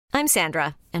I'm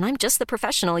Sandra, and I'm just the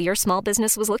professional your small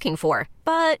business was looking for.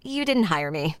 But you didn't hire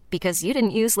me because you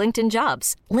didn't use LinkedIn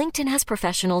Jobs. LinkedIn has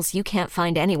professionals you can't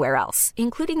find anywhere else,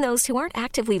 including those who aren't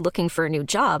actively looking for a new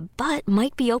job, but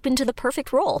might be open to the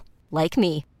perfect role, like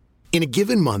me. In a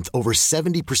given month, over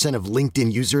 70% of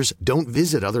LinkedIn users don't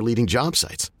visit other leading job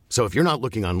sites. So if you're not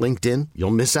looking on LinkedIn,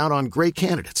 you'll miss out on great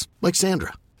candidates like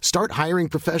Sandra. Start hiring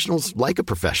professionals like a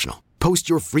professional. Post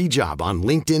your free job on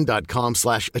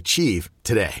linkedin.com/achieve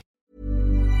today.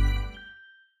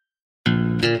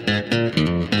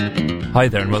 Hi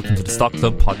there and welcome to the Stock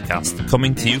Club podcast,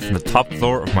 coming to you from the top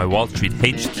floor of my Wall Street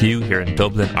HQ here in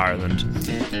Dublin, Ireland.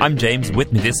 I'm James.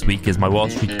 With me this week is my Wall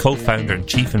Street co-founder and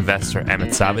chief investor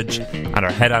Emmett Savage and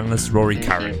our head analyst Rory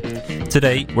Carron.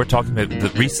 Today we're talking about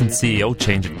the recent CEO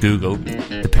change at Google,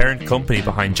 the parent company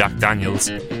behind Jack Daniels,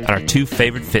 and our two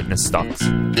favourite fitness stocks.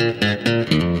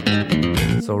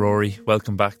 So Rory,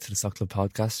 welcome back to the Stock Club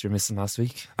podcast. You're missing last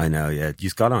week. I know, yeah. You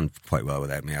got on quite well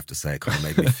without me, I have to say. It kind of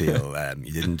made me feel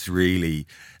you didn't really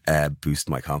boost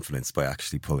my confidence by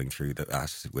actually pulling through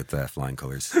that with flying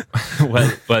colours.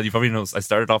 well, you probably noticed I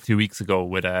started off 2 weeks ago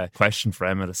with a question for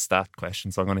Emmett, a stat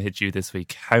question. So I'm going to hit you this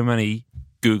week. How many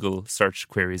Google search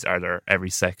queries are there every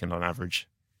second on average?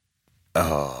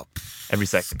 Oh, every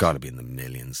second. It's got to be in the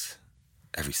millions.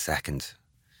 Every second.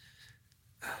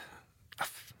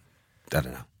 I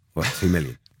don't know. What, 2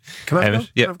 million? Can I go?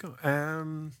 Yeah.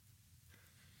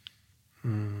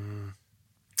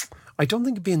 I don't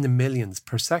think it'd be in the millions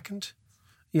per second.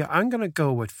 Yeah, I'm going to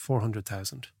go with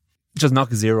 400,000. Just knock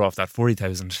a zero off that,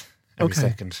 40,000 every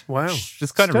second. Wow.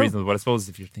 It's kind of reasonable, but I suppose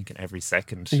if you're thinking every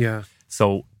second. Yeah.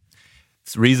 So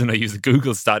the reason I use the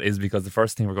Google stat is because the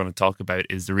first thing we're going to talk about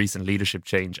is the recent leadership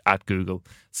change at Google.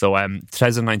 So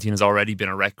 2019 has already been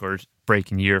a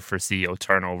record-breaking year for CEO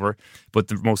turnover, but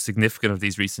the most significant of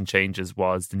these recent changes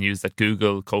was the news that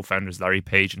Google co-founders Larry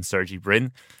Page and Sergey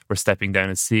Brin were stepping down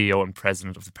as CEO and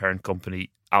president of the parent company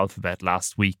Alphabet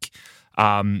last week.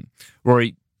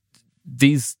 Rory,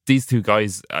 these two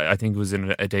guys, I think it was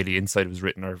in a Daily Insight, it was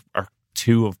written, are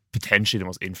two of potentially the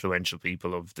most influential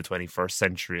people of the 21st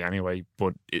century anyway.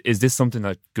 But is this something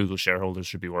that Google shareholders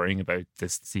should be worrying about,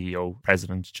 this CEO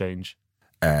president change?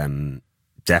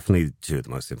 Definitely two of the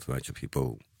most influential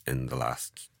people in the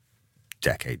last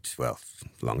decade, well,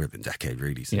 longer than decade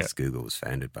really, since Google was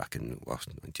founded back in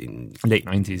late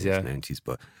 90s, yeah. 90s.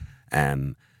 But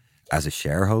as a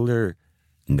shareholder,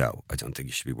 no, I don't think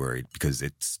you should be worried, because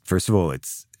it's, first of all,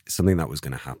 it's something that was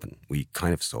going to happen. We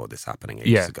kind of saw this happening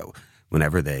ages ago.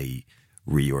 Whenever they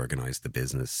reorganized the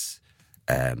business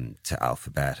to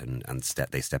Alphabet and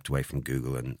they stepped away from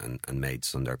Google and made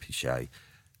Sundar Pichai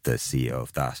the CEO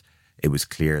of that, it was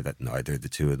clear that neither of the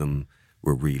two of them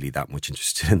were really that much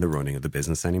interested in the running of the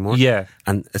business anymore. Yeah.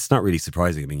 And it's not really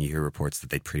surprising. I mean, you hear reports that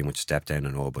they pretty much stepped down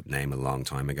and all but name a long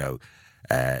time ago.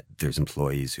 There's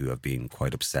employees who have been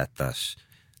quite upset that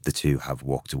the two have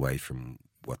walked away from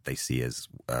what they see as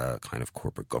kind of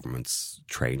corporate government's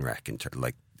train wreck,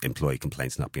 like employee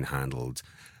complaints not being handled,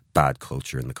 bad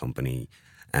culture in the company,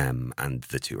 and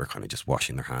the two are kind of just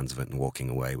washing their hands of it and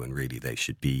walking away, when really they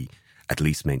should be at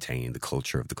least maintaining the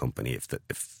culture of the company if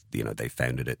you know they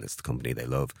founded it and it's the company they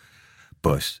love.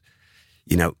 But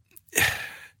you know,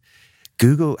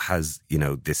 Google has, you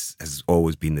know, this has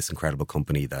always been this incredible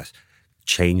company that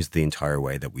changed the entire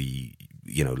way that we,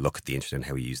 you know, look at the internet and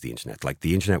how we use the internet. Like,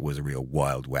 the internet was a real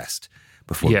Wild West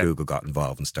before Google got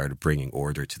involved and started bringing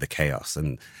order to the chaos.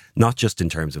 And not just in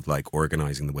terms of like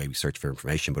organizing the way we search for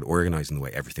information, but organizing the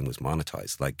way everything was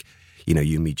monetized. Like, you know,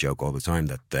 you and me joke all the time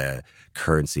that the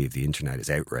currency of the internet is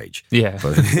outrage. Yeah.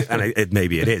 But, and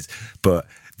maybe it is. But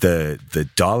the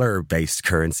dollar-based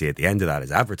currency at the end of that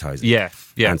is advertising. Yeah.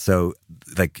 And so,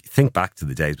 like, think back to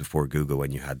the days before Google,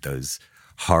 when you had those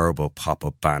horrible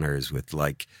pop-up banners with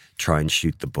like, try and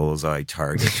shoot the bullseye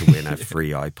target to win a free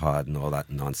iPod and all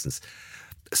that nonsense.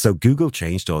 So Google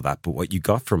changed all that, but what you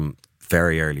got from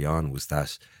very early on was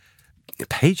that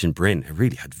Page and Brin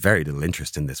really had very little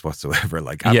interest in this whatsoever.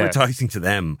 Like, advertising to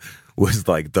them was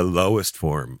like the lowest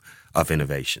form of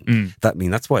innovation.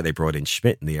 That's why they brought in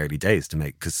Schmidt in the early days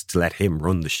to let him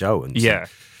run the show. And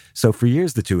so for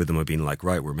years, the two of them have been like,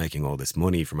 right, we're making all this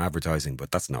money from advertising,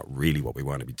 but that's not really what we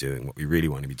want to be doing. What we really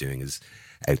want to be doing is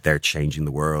out there changing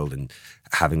the world and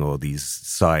having all these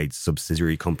side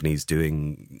subsidiary companies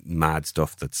doing mad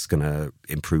stuff that's going to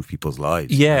improve people's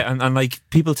lives. Yeah, and like,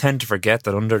 people tend to forget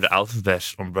that under the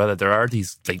Alphabet umbrella, there are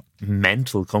these like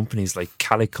mental companies like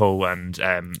Calico and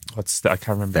I can't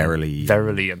remember.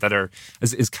 Verily, and that are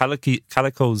is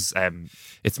Calico's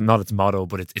it's not its motto,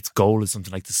 but its goal is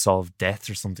something like to solve death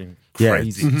or something something Yeah,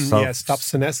 crazy. Stop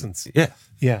senescence. Yeah.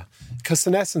 Yeah, because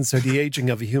senescence or the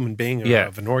aging of a human being or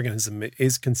of an organism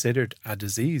is considered a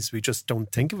disease. We just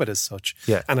don't think of it as such.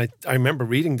 Yeah. And I remember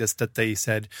reading this, that they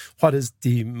said, what is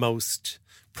the most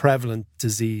prevalent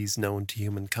disease known to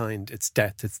humankind? It's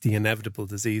death. It's the inevitable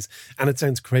disease. And it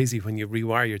sounds crazy when you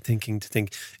rewire your thinking to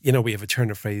think, we have a turn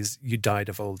of phrase, you died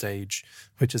of old age,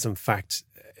 which is in fact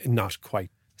not quite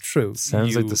true.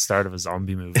 Sounds like the start of a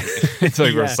zombie movie. It's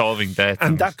like we're solving death.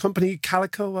 And that company,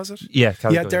 Calico, was it? Yeah,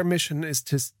 Calico. Yeah, their mission is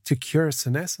to cure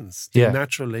senescence, the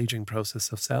natural aging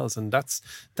process of cells. And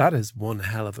that is one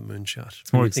hell of a moonshot.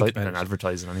 It's more exciting than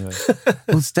advertising anyway.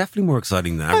 Well, it's definitely more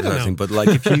exciting than advertising. But like,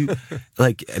 if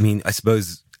you, I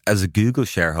suppose as a Google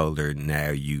shareholder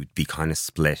now, you'd be kind of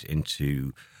split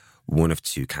into one of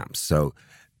two camps. So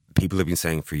people have been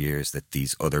saying for years that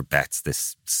these other bets,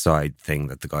 this side thing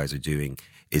that the guys are doing,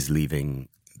 is leaving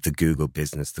the Google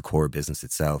business, the core business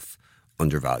itself,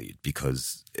 undervalued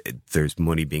because there's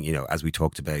money being, as we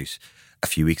talked about a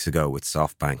few weeks ago with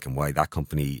SoftBank, and why that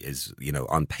company is,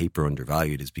 on paper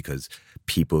undervalued is because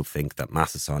people think that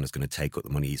Masason is going to take up the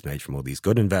money he's made from all these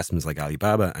good investments like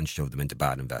Alibaba and shove them into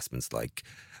bad investments like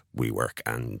WeWork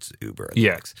and Uber and the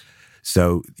likes.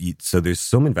 So there's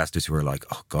some investors who are like,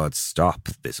 oh God, stop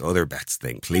this other bets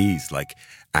thing, please.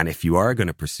 And if you are going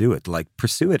to pursue it,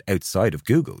 pursue it outside of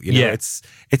Google.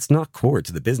 It's not core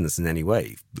to the business in any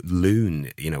way.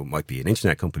 Loon, might be an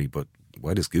internet company, but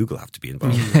why does Google have to be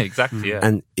involved? Exactly, yeah.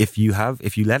 And if you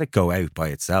let it go out by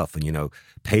itself, and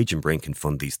Page and Brink can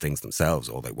fund these things themselves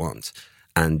all they want,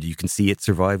 and you can see it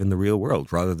survive in the real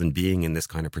world rather than being in this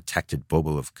kind of protected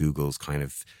bubble of Google's kind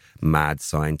of mad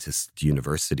scientist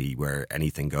university where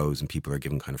anything goes and people are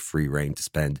given kind of free rein to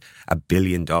spend $1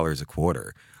 billion a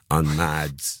quarter on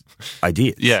mad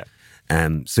ideas. Yeah.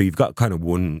 So you've got kind of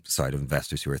one side of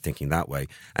investors who are thinking that way.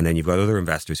 And then you've got other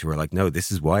investors who are like, no,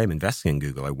 this is why I'm investing in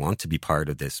Google. I want to be part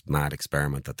of this mad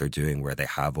experiment that they're doing where they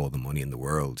have all the money in the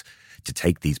world to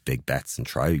take these big bets and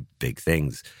try big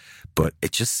things. But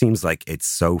it just seems like it's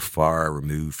so far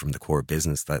removed from the core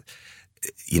business that,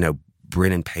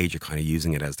 Brin and Page are kind of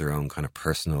using it as their own kind of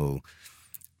personal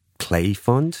play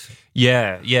fund.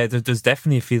 Yeah. There's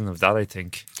definitely a feeling of that, I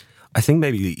think. I think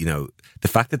maybe, the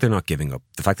fact that they're not giving up,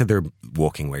 the fact that they're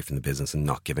walking away from the business and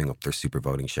not giving up their super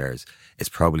voting shares is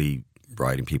probably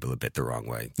riding people a bit the wrong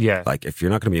way. Yeah. If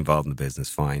you're not going to be involved in the business,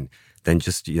 fine. Then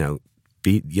just,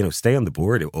 stay on the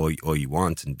board all you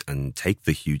want and take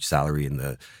the huge salary and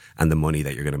the money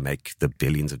that you're going to make, the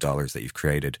billions of dollars that you've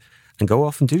created, and go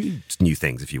off and do new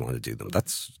things if you want to do them.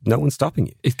 That's no one's stopping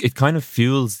you. It kind of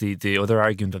fuels the other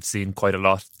argument I've seen quite a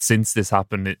lot since this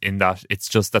happened, in that it's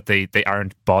just that they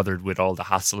aren't bothered with all the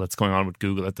hassle that's going on with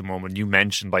Google at the moment. You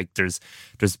mentioned there's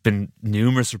been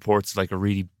numerous reports of a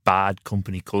really bad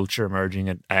company culture emerging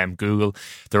at Google.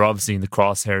 They're obviously in the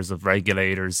crosshairs of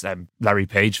regulators. Larry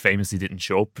Page famously didn't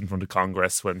show up in front of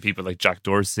Congress when people like Jack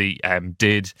Dorsey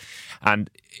did.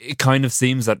 And it kind of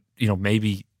seems that,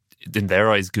 maybe in their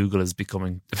eyes, Google is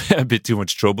becoming a bit too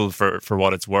much trouble for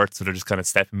what it's worth. So they're just kind of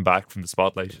stepping back from the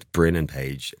spotlight. Brin and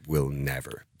Page will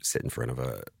never sit in front of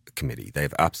a committee. They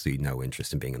have absolutely no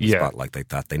interest in being in the spotlight like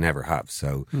that. They never have.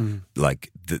 So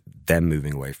them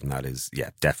moving away from that is,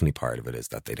 definitely part of it is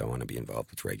that they don't want to be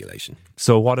involved with regulation.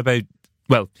 So what about,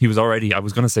 well, he was already, I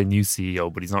was going to say new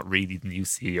CEO, but he's not really the new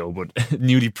CEO, but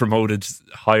newly promoted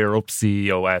higher up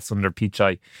CEO, Sundar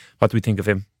Pichai. What do we think of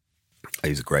him?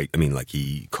 He's great.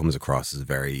 He comes across as a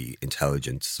very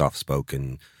intelligent,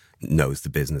 soft-spoken, knows the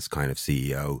business kind of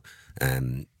CEO.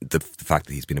 The fact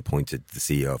that he's been appointed the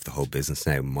CEO of the whole business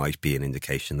now might be an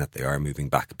indication that they are moving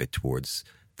back a bit towards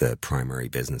the primary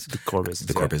business. The core business.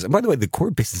 The core business. And by the way, the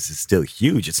core business is still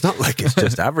huge. It's not like it's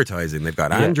just advertising. They've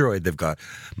got Android, they've got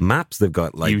maps, they've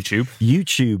got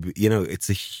YouTube. It's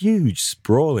a huge,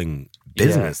 sprawling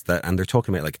business and they're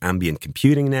talking about ambient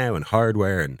computing now and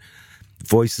hardware and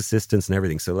voice assistants and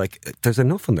everything. So there's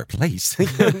enough on their plate.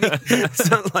 It's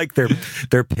not like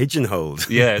they're pigeonholed.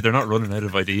 Yeah, they're not running out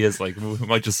of ideas. We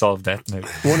might just solve that now.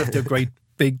 One of the great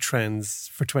big trends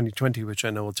for 2020, which I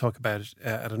know we'll talk about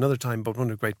at another time, but one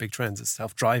of the great big trends is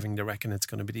self-driving. They reckon it's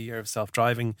going to be the year of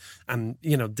self-driving. And,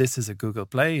 this is a Google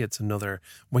play. It's another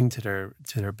wing to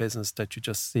their business that you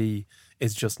just see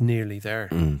is just nearly there.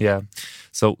 Yeah.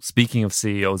 So speaking of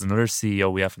CEOs, another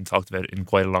CEO we haven't talked about in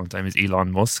quite a long time is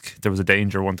Elon Musk. There was a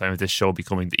danger one time of this show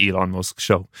becoming the Elon Musk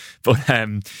show. But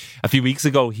a few weeks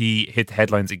ago, he hit the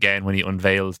headlines again when he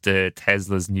unveiled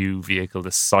Tesla's new vehicle,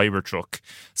 the Cybertruck.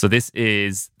 So this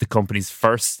is the company's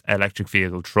first electric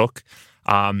vehicle truck.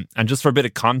 And just for a bit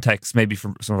of context, maybe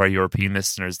for some of our European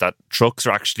listeners, that trucks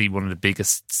are actually one of the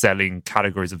biggest selling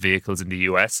categories of vehicles in the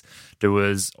US. There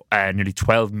was nearly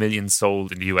 12 million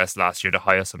sold in the US last year, the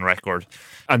highest on record.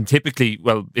 And typically,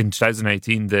 well, in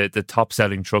 2018, the top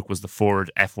selling truck was the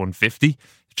Ford F-150.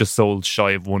 Just sold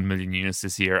shy of 1 million units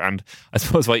this year. And I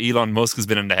suppose why Elon Musk has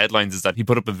been in the headlines is that he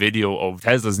put up a video of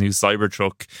Tesla's new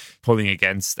Cybertruck pulling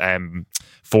against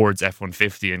Ford's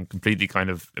F-150 and completely kind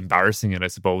of embarrassing it, I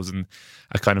suppose. And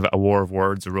a kind of a war of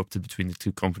words erupted between the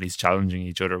two companies challenging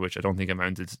each other, which I don't think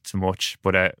amounted to much.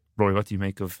 But Roy, what do you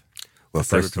make of... Well,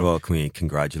 first of all, can we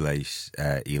congratulate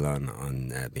Elon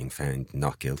on being found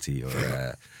not guilty, or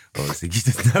he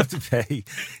doesn't have to pay.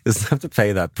 Doesn't have to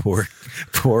pay that poor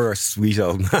sweet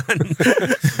old man.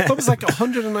 What was like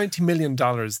 $190 million?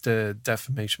 The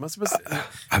defamation was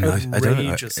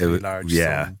outrageously large.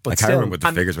 Yeah, sum, but I can't remember what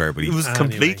the figures were, but it was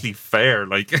completely fair.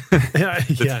 Like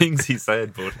the things he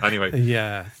said. But anyway,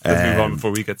 let's move on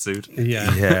before we get sued.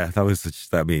 Yeah, that was such.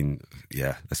 I mean,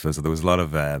 I suppose there was a lot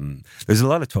of there's a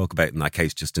lot of talk about in that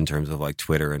case, just in terms of like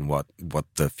Twitter and what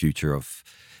the future of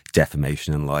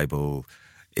defamation and libel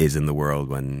is in the world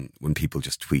when people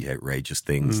just tweet outrageous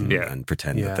things and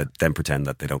pretend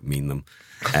that they don't mean them.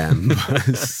 Going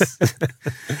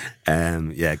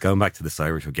back to the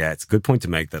Cybertruck, it's a good point to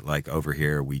make that like over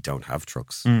here we don't have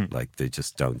trucks. Like they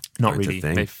just don't. Not really.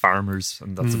 They have farmers,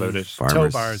 and that's about it. Tow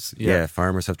bars. Yeah,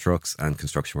 farmers have trucks and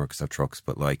construction workers have trucks,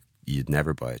 but like you'd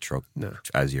never buy a truck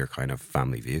as your kind of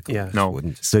family vehicle. Yeah. No.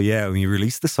 Wouldn't. So when you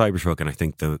released the Cybertruck, and I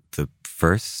think the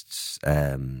first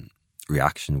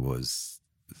reaction was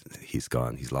he's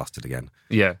gone, he's lost it again.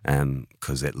 Yeah.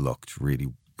 Because it looked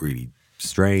really, really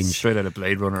strange. Straight out of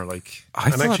Blade Runner, like.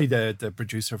 Actually the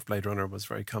producer of Blade Runner was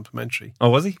very complimentary. Oh,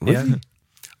 was he? Yeah.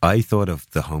 I thought of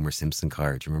the Homer Simpson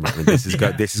car. Do you remember? I mean,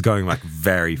 this is going like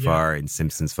very far in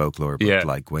Simpsons folklore, but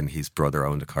like when his brother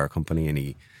owned a car company and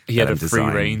he had a free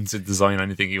reign to design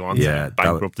anything he wanted. Yeah, and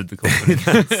bankrupted the company.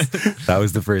 That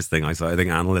was the first thing I saw. I think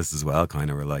analysts as well kind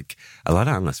of were like, a lot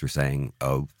of analysts were saying,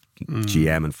 "Oh,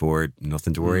 GM and Ford,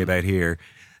 nothing to worry about here."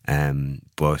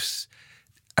 But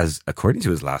as according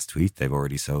to his last tweet, they've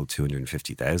already sold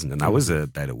 250,000, and that was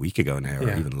about a week ago now,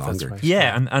 or even longer. Right.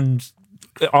 Yeah, and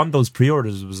on those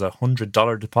pre-orders, it was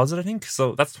 $100 deposit, I think.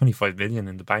 So that's 25 million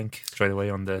in the bank straight away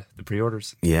on the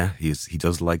pre-orders. Yeah, he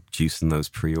does like juicing those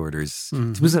pre-orders.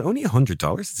 Was it only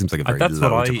 $100? It seems like a very low deposit.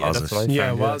 That's what I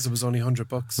found, it was. It was only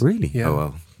 $100. Really? Yeah.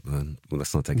 Oh well,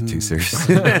 let's not take it too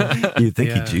seriously. You'd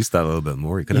think he'd juice that a little bit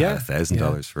more. He could have had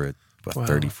 $1,000 for a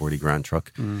 30-40 grand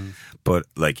truck. But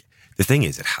like the thing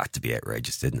is, it had to be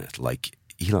outrageous, didn't it? Like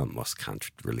Elon Musk can't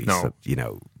release a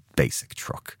basic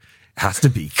truck. Has to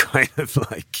be kind of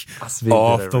like off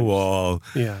the wall,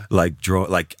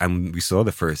 and we saw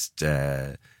the first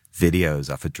videos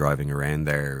of it driving around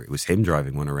there. It was him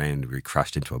driving one around where he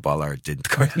crashed into a bollard. The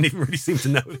car didn't even really seem to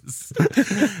notice.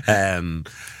 And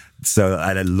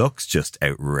it looks just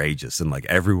outrageous, and like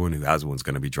everyone who has one's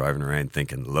going to be driving around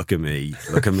thinking, "Look at me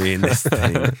in this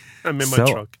thing." I'm in my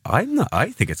truck. I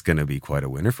think it's going to be quite a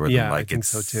winner for them. Yeah, like, I think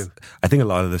so too. I think a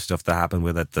lot of the stuff that happened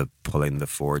with it, the pulling the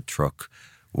Ford truck,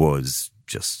 was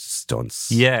just stunts.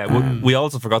 Yeah, we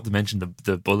also forgot to mention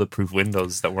the bulletproof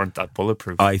windows that weren't that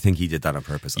bulletproof. I think he did that on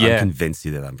purpose. Yeah. I'm convinced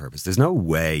he did that on purpose. There's no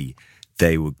way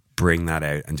they would bring that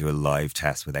out and do a live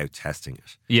test without testing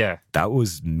it. Yeah. That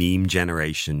was meme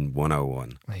generation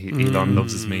 101. Elon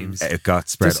loves his memes. It got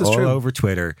spread all true. over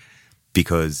Twitter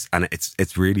because, and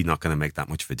it's really not going to make that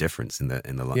much of a difference in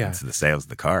the sales of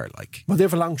the car. Like, well, they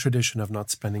have a long tradition of not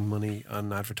spending money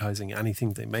on advertising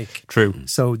anything they make. True.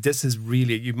 So this is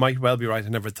really, you might well be right. I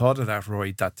never thought of that,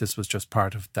 Roy, that this was just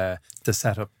part of the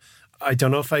setup. I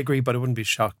don't know if I agree, but I wouldn't be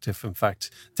shocked if, in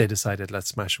fact, they decided, let's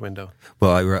smash a window.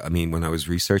 Well, I mean, when I was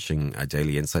researching a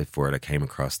Daily Insight for it, I came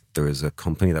across there was a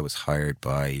company that was hired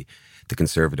by the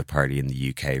Conservative Party in the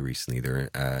UK recently. They're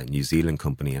a New Zealand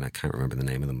company, and I can't remember the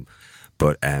name of them.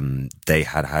 But they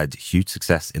had huge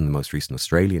success in the most recent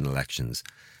Australian elections,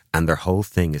 and their whole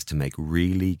thing is to make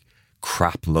really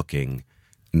crap-looking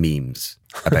memes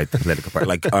about the political party.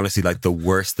 Like, honestly, like the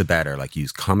worse the better. Like,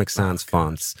 use Comic Sans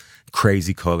fonts,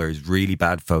 crazy colours, really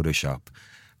bad Photoshop.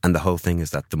 And the whole thing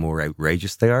is that the more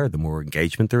outrageous they are, the more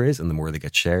engagement there is, and the more they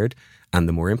get shared, and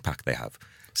the more impact they have.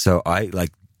 So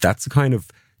that's a kind of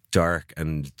dark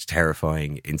and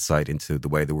terrifying insight into the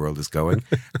way the world is going.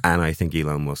 And I think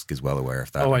Elon Musk is well aware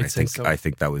of that. Oh, I think so. I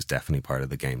think that was definitely part of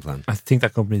the game plan. I think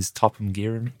that company's Topham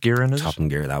Gear in it. Topham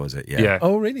Gear, that was it, yeah.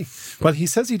 Oh, really? Well, he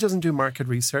says he doesn't do market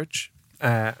research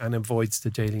and avoids the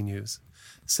daily news.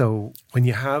 So when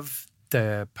you have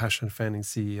the passionate founding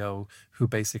CEO who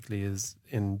basically is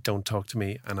in "don't talk to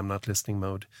me" and "I'm not listening"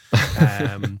 mode.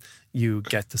 You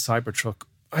get the Cybertruck.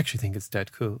 I actually think it's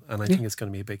dead cool, and I think it's going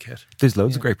to be a big hit. There's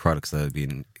loads of great products that have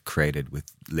been created with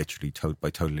literally by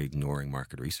totally ignoring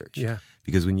market research. Yeah.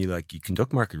 Because when you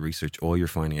conduct market research, all you're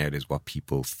finding out is what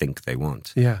people think they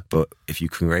want. Yeah. But if you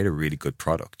create a really good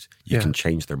product, you can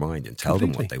change their mind and tell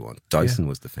them what they want. Dyson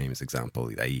was the famous example.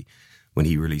 When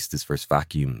he released his first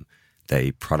vacuum,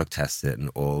 they product tested it, and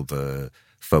all the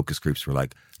focus groups were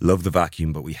like, "Love the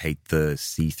vacuum, but we hate the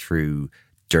see-through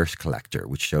dirt collector,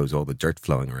 which shows all the dirt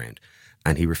flowing around."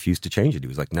 And he refused to change it. He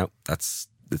was like, "No, it's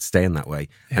staying that way."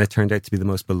 Yeah. And it turned out to be the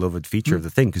most beloved feature of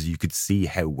the thing because you could see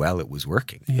how well it was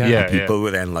working. Yeah. People were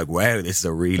then like, "Wow, this is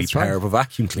a really powerful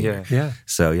vacuum cleaner." Yeah.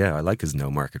 So I like his no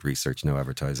market research, no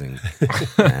advertising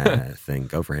thing.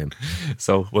 Go for him.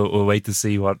 So we'll wait to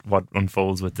see what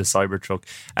unfolds with the Cybertruck.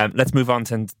 Let's move on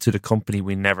to the company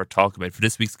we never talk about. For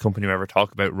this week's company we never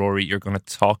talk about, Rory, you're going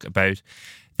to talk about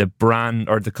the brand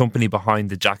or the company behind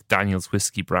the Jack Daniel's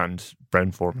whiskey brand,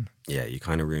 Brown-Forman. Yeah, you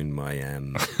kind of ruined my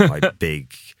my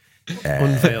big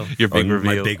unveil. Your big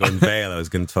reveal. My big unveil. I was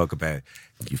going to talk about.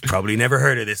 You've probably never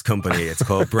heard of this company. It's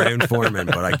called Brown-Forman,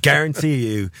 but I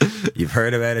guarantee you've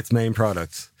heard about its main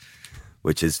product,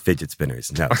 which is fidget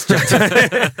spinners. No, it's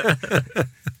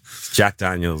Jack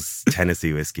Daniel's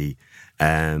Tennessee whiskey,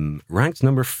 ranked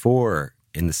number 4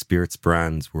 in the spirits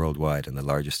brands worldwide and the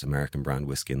largest American brand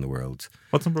whiskey in the world.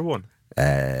 What's number 1?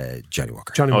 Johnny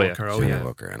Walker. Johnny Walker. Johnny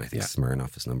Walker. And I think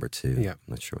Smirnoff is number 2. Yeah. I'm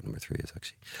not sure what number 3 is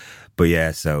actually. But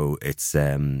yeah, so it's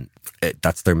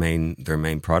that's their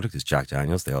main product is Jack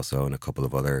Daniel's. They also own a couple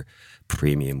of other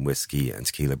premium whiskey and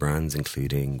tequila brands,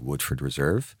 including Woodford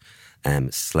Reserve,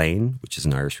 Slane, which is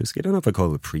an Irish whiskey. I don't know if I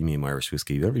call it a premium Irish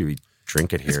whiskey. You don't really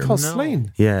drink it here. It's called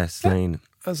Slane. Yeah, Slane.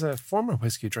 As a former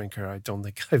whiskey drinker, I don't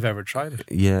think I've ever tried it.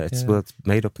 Yeah, it's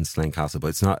made up in Slane Castle,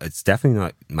 but it's definitely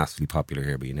not massively popular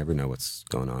here, but you never know what's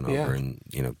going on over in,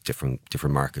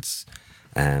 different markets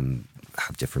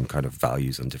have different kind of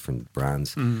values on different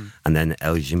brands. And then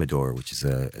El Jimador, which is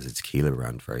a tequila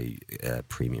brand, very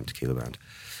premium tequila brand.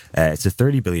 It's a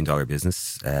 $30 billion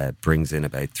business, brings in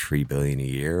about $3 billion a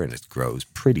year, and it grows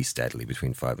pretty steadily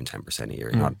between 5 and 10% a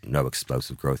year. No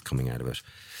explosive growth coming out of it.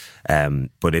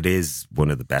 But it is one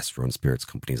of the best run spirits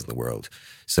companies in the world.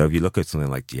 So if you look at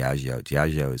something like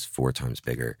Diageo is 4 times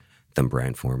bigger than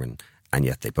Brown-Forman, and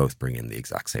yet they both bring in the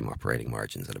exact same operating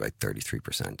margins at about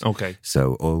 33%. Okay.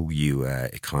 So all you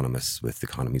economists with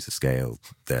economies of scale,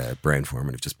 the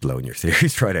Brown-Forman have just blown your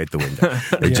theories right out the window.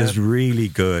 They're just really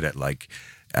good at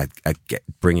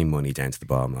bringing money down to the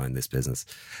bottom line in this business.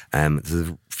 There's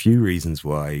a few reasons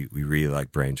why we really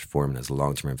like Brown-Forman as a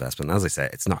long-term investment. And as I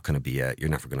said, it's not going to be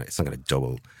it's not going to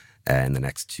double in the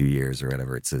next 2 years or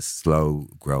whatever. It's a slow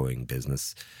growing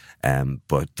business.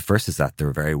 But the first is that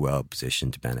they're very well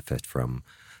positioned to benefit from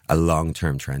a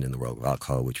long-term trend in the world of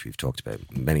alcohol, which we've talked about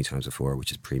many times before,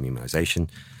 which is premiumization.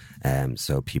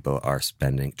 So people are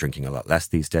drinking a lot less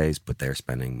these days, but they're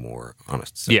spending more on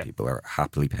it. So people are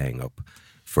happily paying up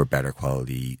for better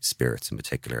quality spirits in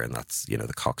particular. And that's,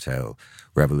 the cocktail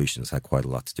revolution has had quite a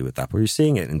lot to do with that. But you're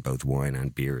seeing it in both wine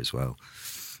and beer as well.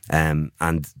 And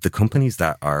the companies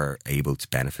that are able to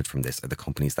benefit from this are the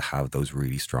companies that have those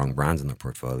really strong brands in their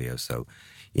portfolio. So,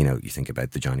 you think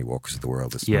about the Johnny Walkers of the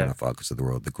world, the Smirnoff Vodkas of the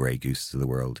world, the Grey Gooses of the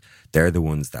world. They're the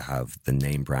ones that have the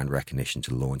name brand recognition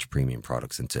to launch premium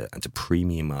products and to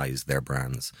premiumize their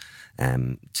brands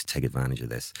to take advantage of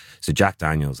this. So Jack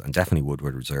Daniel's and definitely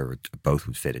Woodford Reserve both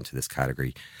would fit into this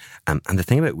category. And the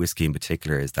thing about whiskey in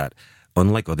particular is that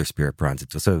unlike other spirit brands, it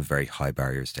does have very high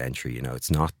barriers to entry.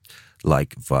 It's not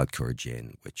like vodka or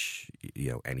gin, which,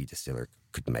 any distiller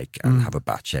could make and have a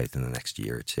batch out in the next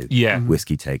year or 2. Yeah.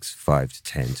 Whiskey takes 5 to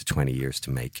 10 to 20 years to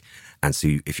make. And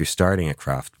so if you're starting a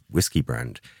craft whiskey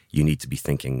brand, you need to be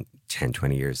thinking 10,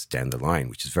 20 years down the line,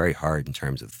 which is very hard in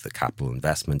terms of the capital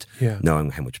investment,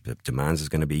 knowing how much demands is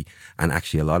going to be. And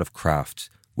actually a lot of craft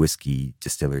whiskey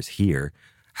distillers here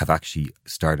have actually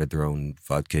started their own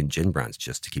vodka and gin brands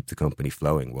just to keep the company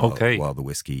flowing while the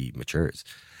whiskey matures.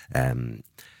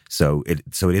 So it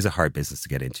is a hard business to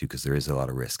get into because there is a lot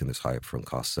of risk and there's high upfront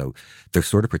costs. So they're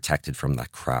sort of protected from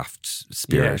that craft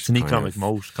spirit. Yeah, it's an economic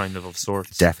moat of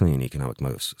sorts. Definitely an economic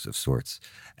moat of sorts.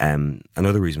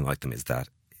 Another reason we like them is that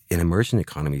in emerging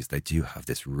economies, they do have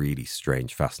this really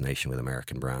strange fascination with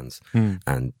American brands.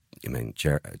 And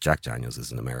Jack Daniel's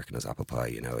is as American as apple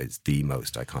pie. It's the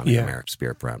most iconic American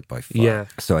spirit brand by far. Yeah.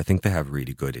 So I think they have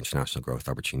really good international growth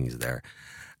opportunities there.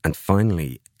 And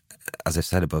finally, as I've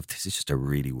said above, this is just a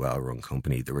really well-run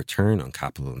company. The return on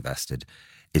capital invested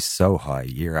is so high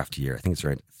year after year. I think it's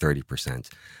around 30%.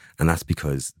 And that's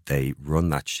because they run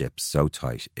that ship so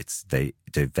tight. They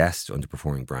divest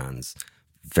underperforming brands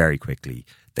very quickly.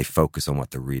 They focus on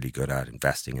what they're really good at,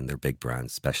 investing in their big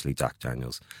brands, especially Jack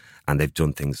Daniels. And they've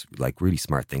done things like really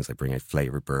smart things like bring out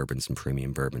flavoured bourbons and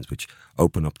premium bourbons, which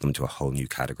open up them to a whole new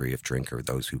category of drinker,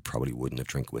 those who probably wouldn't have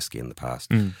drank whiskey in the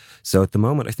past. So at the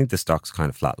moment, I think the stock's kind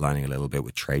of flatlining a little bit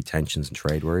with trade tensions and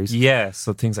trade worries. Yeah,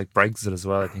 so things like Brexit as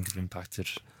well, I think, have impacted.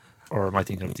 Or am I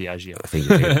thinking of Diageo? I think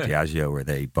you're thinking of Diageo, where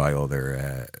they buy all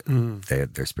their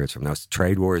spirits from. Now,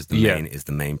 trade war is the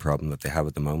main problem that they have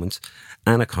at the moment,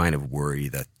 and a kind of worry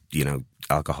that, you know,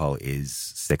 alcohol is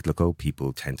cyclical.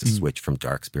 People tend to switch from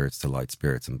dark spirits to light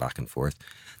spirits and back and forth.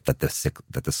 That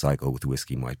the cycle with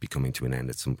whiskey might be coming to an end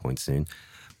at some point soon.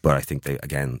 But I think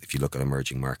if you look at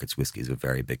emerging markets, whiskey is a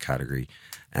very big category,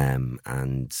 they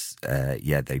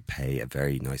pay a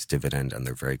very nice dividend and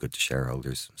they're very good to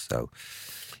shareholders. So,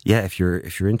 yeah, if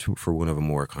you're into for one of a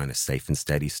more kind of safe and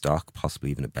steady stock, possibly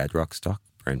even a bedrock stock,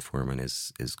 Brown-Forman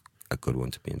is a good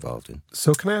one to be involved in.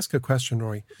 So can I ask a question,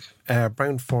 Rory?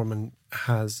 Brown-Forman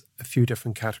has a few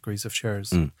different categories of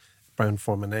shares.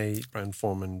 Brown-Forman A,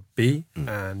 Brown-Forman B,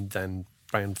 and then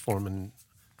Brown-Forman,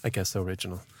 I guess,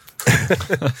 original.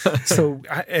 So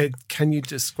can you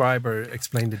describe or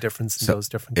explain the difference in those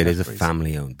different categories? It is a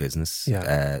family-owned business.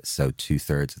 Yeah. So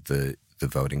 2/3 of the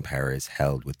voting power is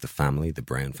held with the family, the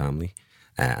Brown family.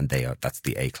 And that's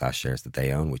the A-class shares that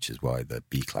they own, which is why the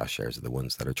B-class shares are the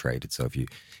ones that are traded. So if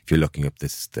you're looking up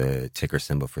the ticker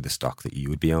symbol for the stock that you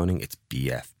would be owning, it's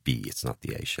BFB. It's not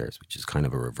the A shares, which is kind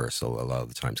of a reversal. A lot of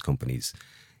the times companies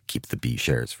keep the B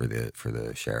shares for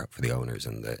the owners,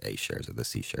 and the A shares or the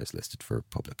C shares listed for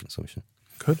public consumption.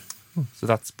 Good. So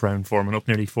that's Brown-Forman, up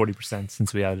nearly 40%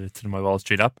 since we added it to the My Wall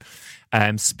Street app.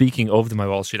 Speaking of the My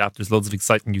Wall Street app, there's loads of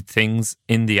exciting new things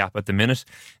in the app at the minute,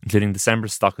 including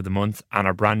December's stock of the month, and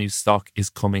our brand new stock is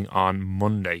coming on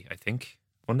Monday, I think.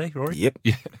 Monday, Rory? Yep.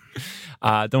 Yeah.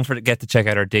 Don't forget to check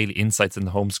out our daily insights on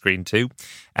the home screen too.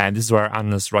 And this is where our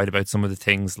analysts write about some of the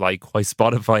things like why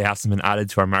Spotify hasn't been added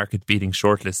to our market-beating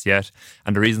shortlist yet,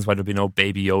 and the reasons why there'll be no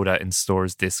Baby Yoda in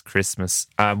stores this Christmas.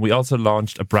 We also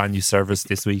launched a brand new service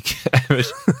this week.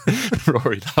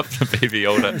 Rory laughed at Baby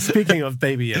Yoda. Speaking of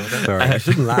Baby Yoda. Sorry, I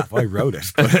shouldn't laugh. I wrote it,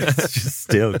 but it just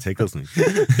still tickles me.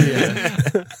 Yeah.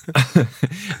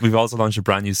 We've also launched a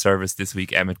brand new service this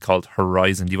week, Emmett, called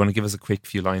Horizon. Do you want to give us a quick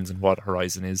few lines on what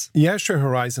Horizon is? Yeah, sure.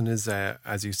 Horizon is,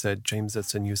 as you said, James,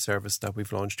 it's a new service that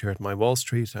we've launched here at My Wall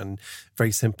Street. And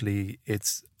very simply,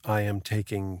 I am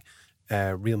taking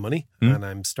real money and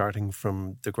I'm starting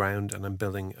from the ground and I'm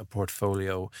building a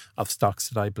portfolio of stocks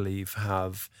that I believe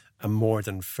have a more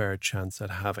than fair chance at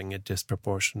having a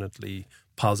disproportionately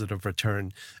positive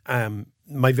return.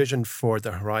 My vision for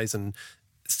the Horizon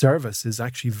service is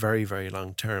actually very, very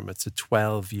long term. It's a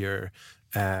 12-year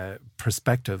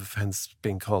perspective, hence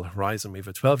being called Horizon. We have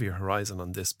a 12-year horizon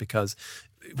on this because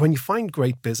when you find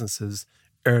great businesses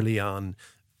early on,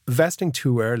 investing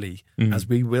too early, as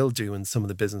we will do in some of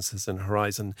the businesses in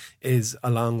Horizon, is a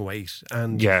long wait.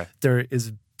 And there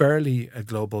is barely a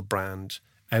global brand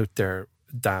out there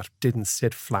that didn't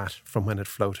sit flat from when it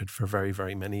floated for very,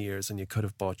 very many years. And you could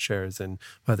have bought shares in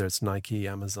whether it's Nike,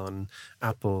 Amazon,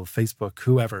 Apple, Facebook,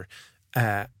 whoever,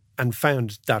 and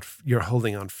found that you're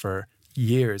holding on for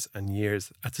years and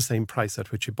years at the same price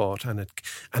at which you bought, and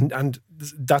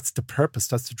that's the purpose,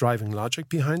 that's the driving logic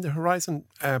behind the Horizon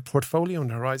portfolio and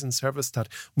Horizon service, that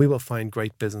we will find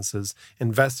great businesses,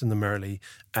 invest in them early,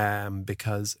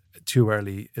 because too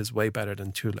early is way better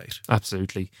than too late.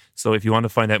 Absolutely. So if you want to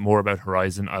find out more about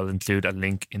Horizon, I'll include a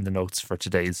link in the notes for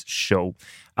today's show.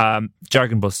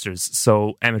 Jargon Busters.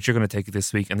 So Emmett, you're going to take it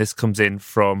this week, and this comes in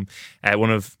from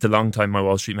one of the long-time My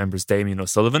Wall Street members, Damien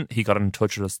O'Sullivan. He got in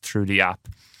touch with us through the app,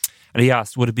 and he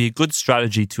asked, would it be a good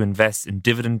strategy to invest in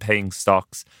dividend-paying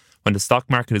stocks when the stock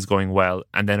market is going well,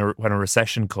 and then when a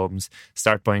recession comes,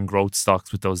 start buying growth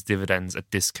stocks with those dividends at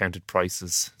discounted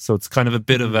prices? So it's kind of a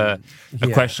bit of a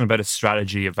question about a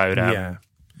strategy about...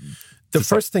 The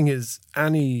first thing is,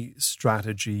 any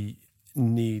strategy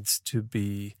needs to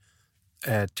be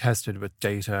tested with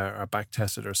data, or back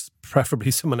tested, or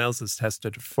preferably someone else has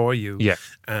tested it for you,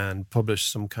 and publish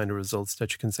some kind of results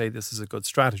that you can say this is a good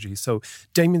strategy. So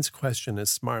Damien's question is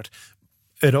smart.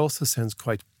 It also sounds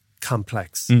quite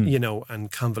complex,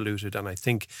 and convoluted. And I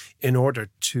think in order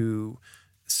to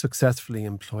successfully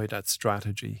employ that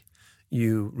strategy,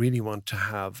 you really want to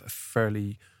have a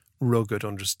fairly rugged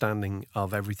understanding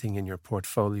of everything in your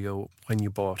portfolio, when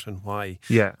you bought and why.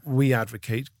 Yeah. We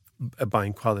advocate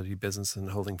buying quality business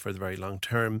and holding for the very long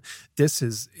term. This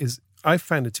is I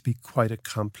found it to be quite a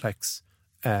complex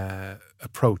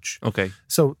approach. Okay.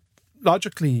 So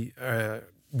logically,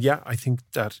 I think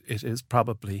that it is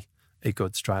probably a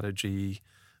good strategy,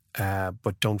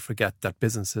 but don't forget that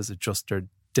businesses adjust their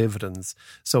dividends.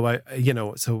 So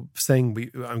so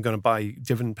saying I'm going to buy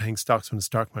dividend-paying stocks when the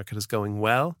stock market is going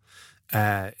well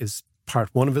is part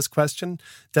one of his question.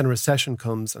 Then a recession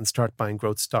comes and start buying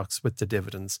growth stocks with the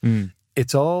dividends.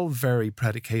 It's all very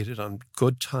predicated on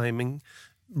good timing,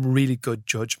 really good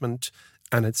judgment,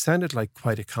 and it sounded like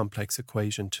quite a complex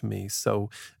equation to me. So,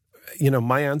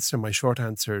 my short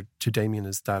answer to Damien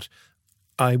is that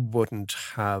I wouldn't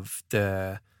have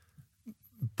the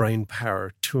brain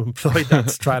power to employ that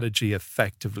strategy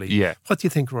effectively. Yeah. What do you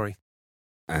think, Rory?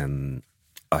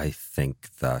 I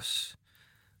think that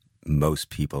most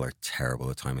people are terrible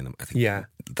at timing them. I think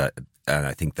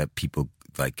I think that people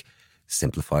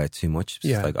simplify it too much.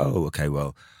 It's like, oh, okay,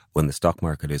 well, when the stock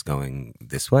market is going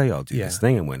this way, I'll do this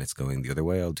thing, and when it's going the other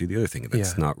way, I'll do the other thing.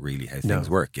 That's not really how things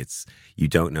work. It's you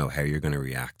don't know how you're going to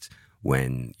react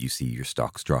when you see your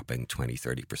stocks dropping 20,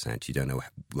 30%. You don't know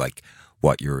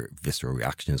what your visceral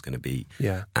reaction is going to be.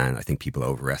 Yeah. And I think people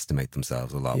overestimate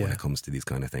themselves a lot when it comes to these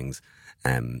kind of things.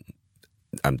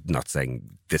 I'm not saying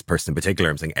this person in particular.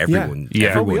 I'm saying everyone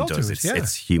does.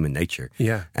 It's human nature.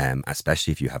 Yeah.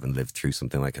 Especially if you haven't lived through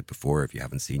something like it before. If you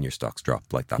haven't seen your stocks drop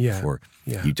like that before,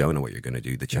 you don't know what you're going to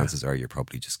do. The chances are you're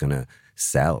probably just going to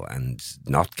sell and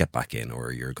not get back in,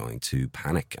 or you're going to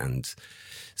panic. And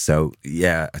so,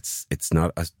 it's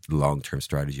not a long-term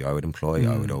strategy I would employ.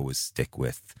 I would always stick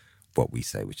with what we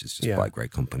say, which is just buy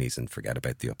great companies and forget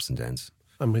about the ups and downs.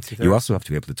 I'm with you there. You also have to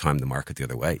be able to time the market the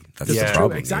other way. That's the True,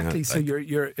 problem. exactly. So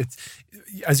it's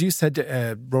as you said,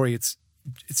 Rory. It's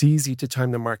easy to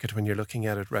time the market when you're looking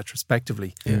at it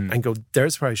retrospectively and go,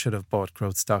 there's where I should have bought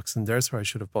growth stocks, and there's where I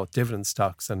should have bought dividend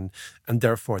stocks, and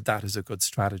therefore that is a good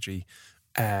strategy.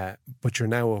 But you're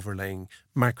now overlaying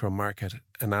macro market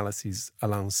analyses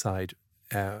alongside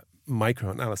micro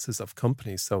analysis of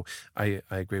companies. So I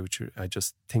agree with you. I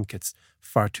just think it's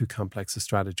far too complex a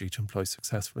strategy to employ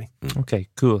successfully. Okay,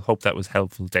 cool. Hope that was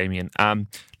helpful, Damien.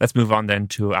 Let's move on then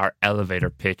to our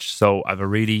elevator pitch. So I have a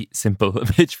really simple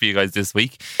pitch for you guys this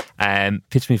week.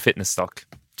 Pitch me fitness stock.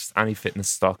 Just any fitness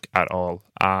stock at all.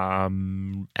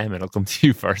 Emmett, I'll come to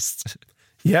you first.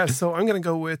 Yeah, so I'm going to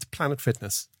go with Planet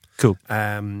Fitness. Cool.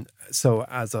 So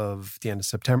as of the end of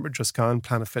September, just gone,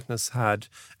 Planet Fitness had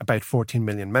about 14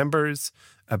 million members,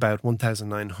 about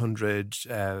 1,900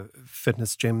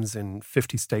 fitness gyms in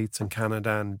 50 states in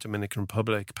Canada and Dominican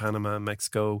Republic, Panama,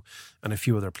 Mexico, and a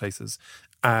few other places.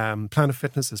 Planet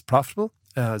Fitness is profitable,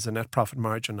 has a net profit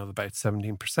margin of about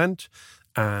 17%.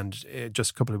 And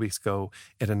just a couple of weeks ago,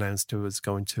 it announced it was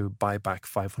going to buy back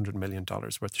 $500 million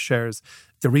worth of shares.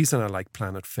 The reason I like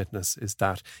Planet Fitness is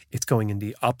that it's going in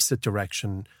the opposite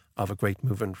direction of a great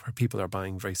movement where people are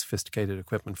buying very sophisticated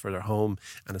equipment for their home.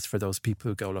 And it's for those people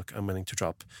who go, look, I'm willing to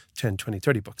drop 10, 20,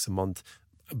 30 bucks a month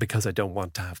because I don't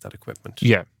want to have that equipment.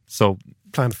 Yeah. So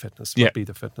Planet Fitness would be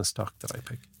the fitness stock that I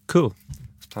pick. Cool.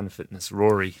 Planet Fitness.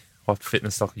 Rory, what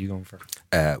fitness stock are you going for?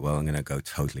 Well, I'm going to go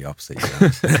totally opposite.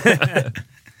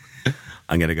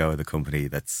 I'm going to go with a company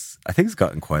that's, I think, has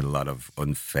gotten quite a lot of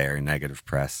unfair negative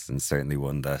press, and certainly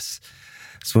one that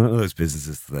it's one of those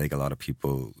businesses that I think a lot of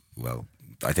people,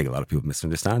 I think a lot of people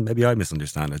misunderstand. Maybe I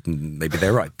misunderstand it, and maybe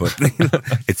they're right, but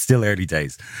it's still early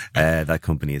days. That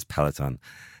company is Peloton.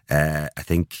 I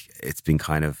think it's been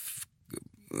kind of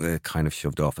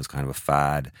shoved off as kind of a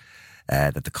fad.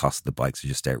 That the cost of the bikes are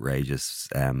just outrageous.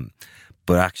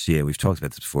 But actually, we've talked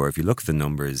about this before. If you look at the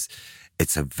numbers,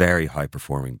 it's a very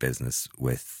high-performing business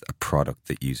with a product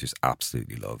that users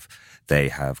absolutely love. They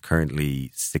have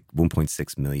currently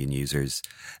 1.6 million users.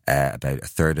 About a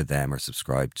third of them are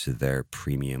subscribed to their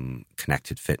premium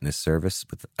connected fitness service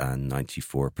with a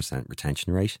 94%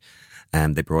 retention rate.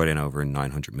 They brought in over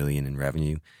 900 million in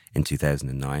revenue in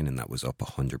 2009, and that was up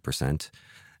 100%,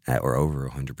 or over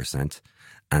 100%.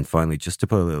 And finally, just to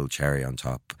put a little cherry on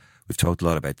top, we've talked a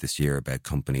lot about this year about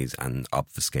companies and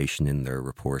obfuscation in their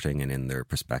reporting and in their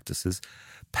prospectuses.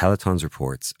 Peloton's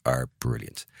reports are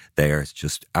brilliant. They are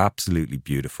just absolutely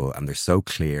beautiful, and they're so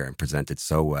clear and presented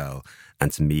so well.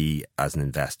 And to me, as an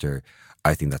investor,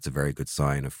 I think that's a very good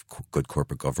sign of good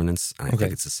corporate governance. And I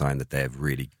think it's a sign that they have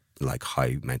really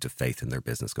high amount of faith in their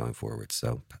business going forward.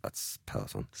 So that's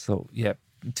Peloton. So, yeah.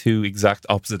 Two exact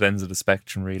opposite ends of the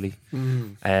spectrum, really.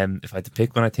 If I had to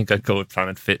pick one, I think I'd go with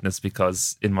Planet Fitness,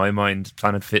 because in my mind,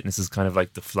 Planet Fitness is kind of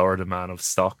like the Florida man of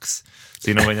stocks.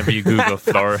 So, whenever you Google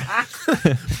Florida,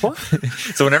 what?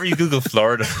 So whenever you Google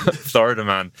Florida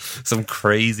man, some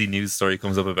crazy news story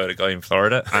comes up about a guy in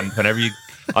Florida, and whenever you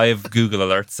I have Google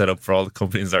Alerts set up for all the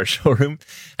companies in our showroom,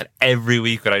 and every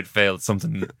week without fail,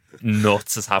 something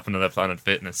nuts has happened at Planet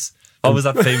Fitness. What was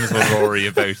that famous one, Rory,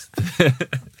 about?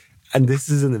 And this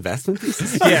is an investment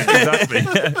thesis? Yeah, exactly.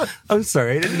 I'm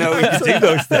sorry, I didn't know we could do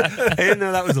those things. I didn't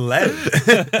know that was allowed.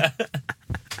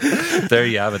 There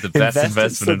you have it, the best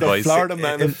investment advice. Florida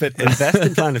Man of Fitness. Invest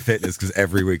in Planet Fitness, because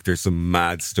every week there's some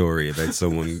mad story about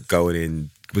someone going in.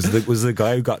 Was the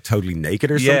guy who got totally naked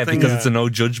or something? Yeah, because it's a no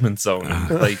judgment zone.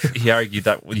 Like, he argued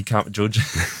that you can't judge.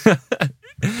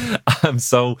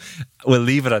 So we'll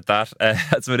leave it at that.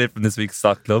 That's about it from this week's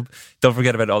Stock Club. Don't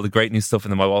forget about all the great new stuff in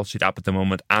the My Wall Street app at the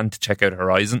moment, and to check out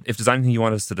Horizon. If there's anything you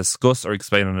want us to discuss or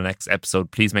explain on the next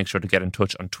episode, please make sure to get in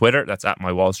touch on Twitter. That's at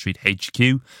My Wall Street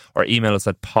HQ, or email us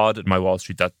at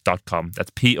pod@mywallstreet.com.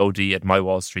 That's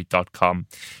pod@mywallstreet.com.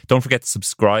 Don't forget to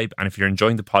subscribe, and if you're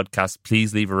enjoying the podcast,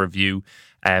 please leave a review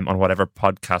on whatever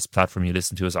podcast platform you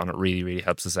listen to us on. It really, really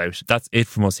helps us out. That's it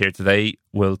from us here today.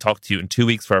 We'll talk to you in 2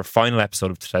 weeks for our final episode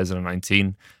of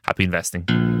 2019. Happy investing.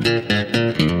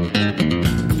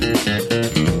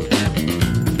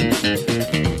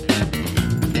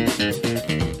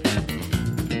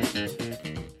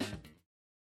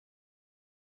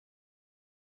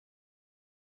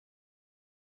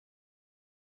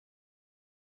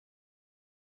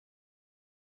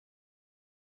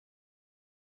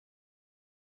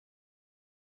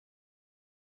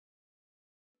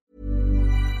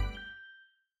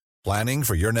 Planning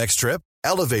for your next trip?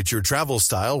 Elevate your travel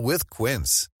style with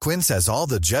Quince. Quince has all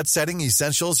the jet-setting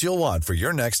essentials you'll want for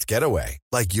your next getaway,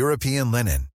 like European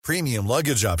linen, premium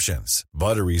luggage options,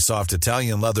 buttery soft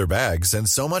Italian leather bags, and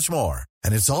so much more.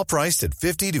 And it's all priced at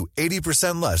 50 to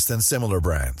 80% less than similar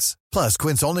brands. Plus,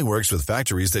 Quince only works with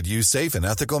factories that use safe and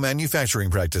ethical manufacturing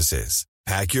practices.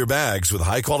 Pack your bags with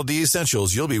high-quality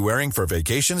essentials you'll be wearing for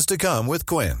vacations to come with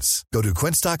Quince. Go to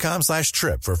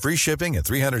quince.com/trip for free shipping and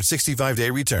 365-day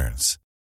returns.